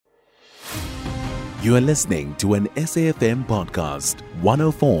You are listening to an SAFM podcast,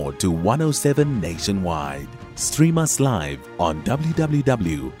 104 to 107 nationwide. Stream us live on www.safm.co.za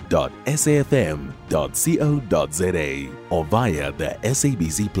or via the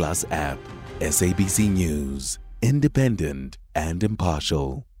SABC Plus app. SABC News, independent and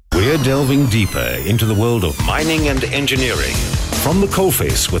impartial. We're delving deeper into the world of mining and engineering. From the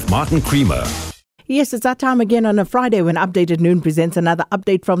Coalface with Martin Creamer. Yes, it's that time again on a Friday when Updated Noon presents another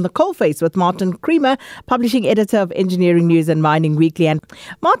update from the Coalface with Martin Creamer, publishing editor of Engineering News and Mining Weekly. And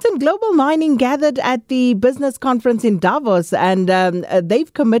Martin, global mining gathered at the business conference in Davos, and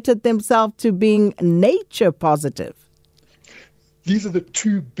they've committed themselves to being nature positive. These are the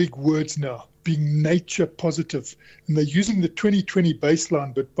two big words now, being nature positive. And they're using the 2020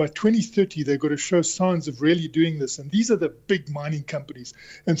 baseline, but by 2030, they've got to show signs of really doing this. And these are the big mining companies.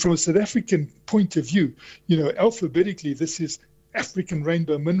 And from a South African point of view, alphabetically, this is African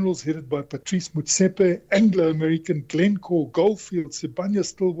Rainbow Minerals, headed by Patrice Motsepe, Anglo-American, Glencore, Goldfields,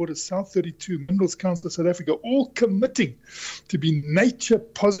 Sibanye-Stillwater, South 32, Minerals Council of South Africa, all committing to be nature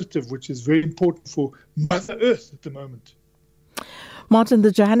positive, which is very important for Mother Earth at the moment. Martin,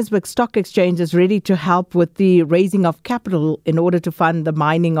 the Johannesburg Stock Exchange is ready to help with the raising of capital in order to fund the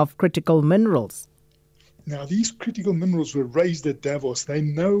mining of critical minerals. Now, these critical minerals were raised at Davos. They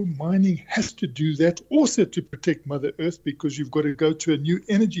know mining has to do that also to protect Mother Earth, because you've got to go to a new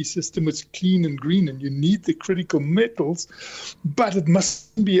energy system that's clean and green, and you need the critical metals, but it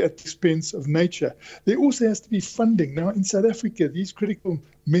mustn't be at the expense of nature. There also has to be funding. Now, in South Africa, these critical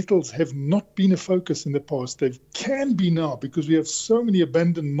metals have not been a focus in the past. They can be now because we have so many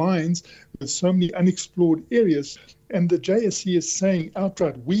abandoned mines with so many unexplored areas. And the JSE is saying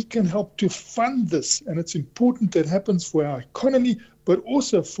outright, we can help to fund this. And it's important that happens for our economy, but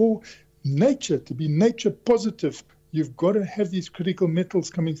also for nature, to be nature positive. You've got to have these critical metals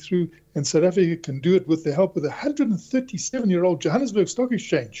coming through, and South Africa can do it with the help of the 137-year-old Johannesburg Stock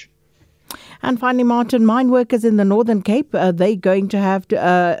Exchange. And finally, Martin, Mineworkers in the Northern Cape, are they going to have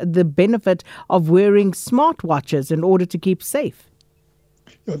the benefit of wearing smartwatches in order to keep safe?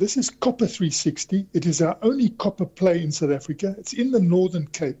 This is Copper 360. It is our only copper play in South Africa. It's in the Northern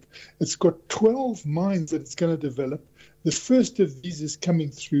Cape. It's got 12 mines that it's going to develop. The first of these is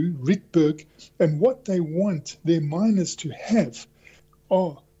coming through, Rietberg. And what they want their miners to have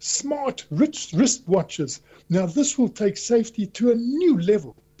are smart wristwatches. Now, this will take safety to a new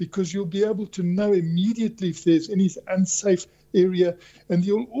level, because you'll be able to know immediately if there's any unsafe area, and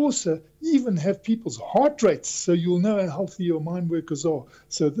you'll also even have people's heart rates, so you'll know how healthy your mine workers are.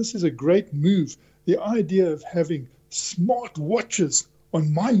 So this is a great move. The idea of having smart watches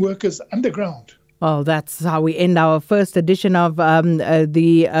on mine workers underground. Well, that's how we end our first edition of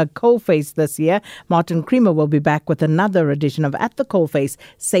the Coalface this year. Martin Creamer will be back with another edition of At the Coalface,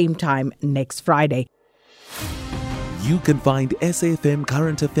 same time next Friday. You can find SAFM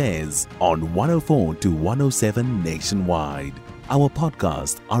Current Affairs on 104 to 107 nationwide. Our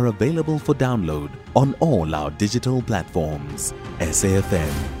podcasts are available for download on all our digital platforms.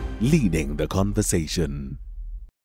 SAFM, leading the conversation.